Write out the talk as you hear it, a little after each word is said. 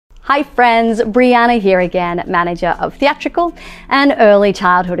Hi friends, Brianna here again, manager of theatrical and early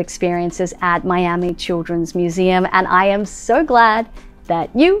childhood experiences at Miami Children's Museum, and I am so glad that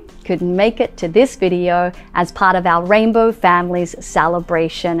you could make it to this video as part of our Rainbow Families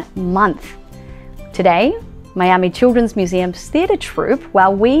Celebration Month. Today, Miami Children's Museum's Theatre Troupe,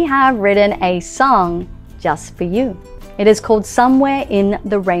 well, we have written a song just for you. It is called Somewhere in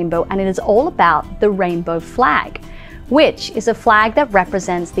the Rainbow, and it is all about the rainbow flag, which is a flag that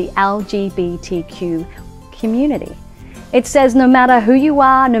represents the LGBTQ community. It says no matter who you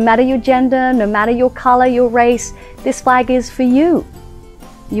are, no matter your gender, no matter your color, your race, this flag is for you.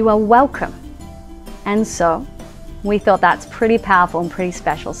 You are welcome. And so we thought that's pretty powerful and pretty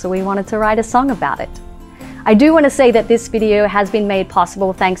special, so we wanted to write a song about it. I do want to say that this video has been made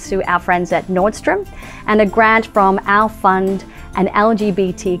possible thanks to our friends at Nordstrom and a grant from our fund, an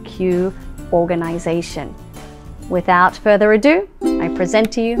LGBTQ organization. Without further ado, I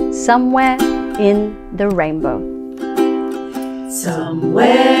present to you Somewhere in the Rainbow.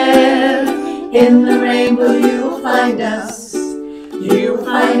 Somewhere in the rainbow you'll find us, you'll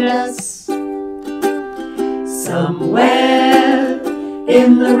find us. Somewhere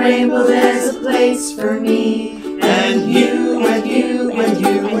in the rainbow there's a place for me, and you, and you, and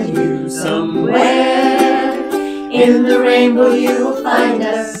you, and you. Somewhere in the rainbow you'll find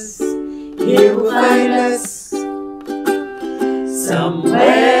us, you'll find us.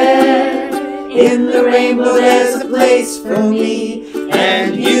 Somewhere in the rainbow there's a place for me,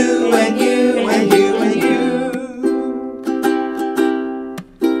 and you, and you, and you, and you.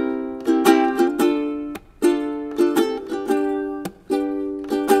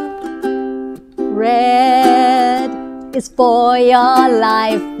 Red is for your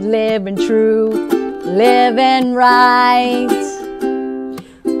life, living true, living right.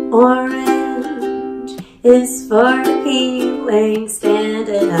 Orange is for healing,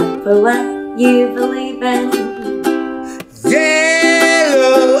 standing up for what you believe in.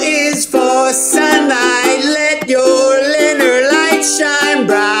 Yellow is for sunlight, let your inner light shine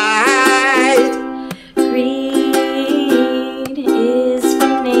bright. Green is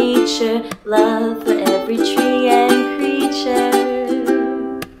for nature, love for every tree and creature.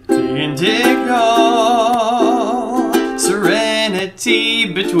 Indigo,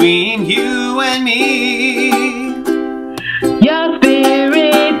 serenity between you and me. Your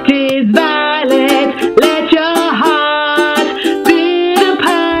spirit is violet, let your heart be the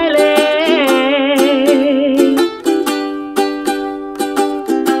pilot.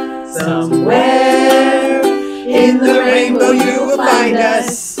 Somewhere in the rainbow you will find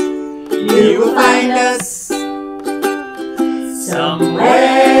us, you will find us.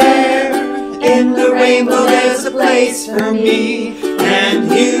 Somewhere in the rainbow there's a place for me, and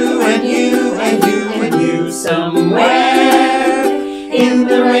you, and you, and you, and you. Somewhere in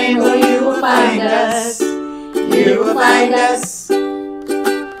the rainbow you will find us, you will find us.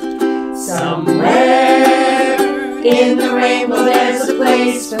 Somewhere in the rainbow there's a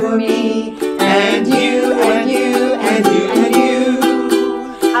place for me, and you, and you, and you, and you.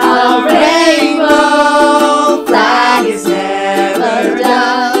 Our rainbow flag is never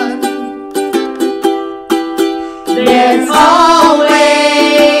done. There's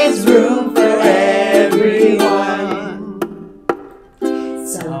always room for everyone.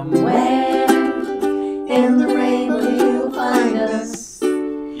 Somewhere in the rainbow you'll find us,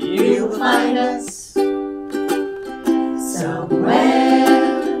 you'll find us.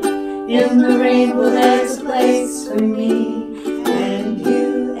 Somewhere in the rainbow there's a place for me, and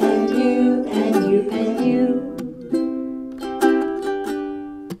you, and you, and you, and you.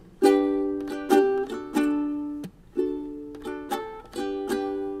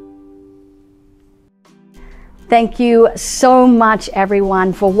 Thank you so much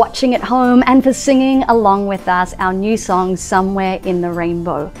everyone for watching at home and for singing along with us our new song Somewhere in the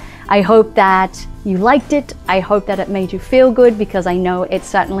Rainbow. I hope that you liked it. I hope that it made you feel good, because I know it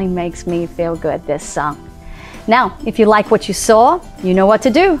certainly makes me feel good, this song. Now, if you like what you saw, you know what to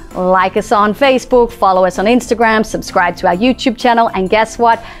do. Like us on Facebook, follow us on Instagram, subscribe to our YouTube channel, and guess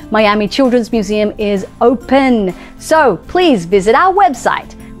what? Miami Children's Museum is open. So please visit our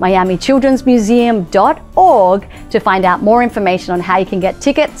website, miamichildrensmuseum.org, to find out more information on how you can get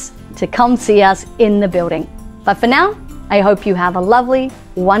tickets to come see us in the building. But for now, I hope you have a lovely,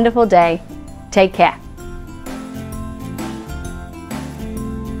 wonderful day. Take care.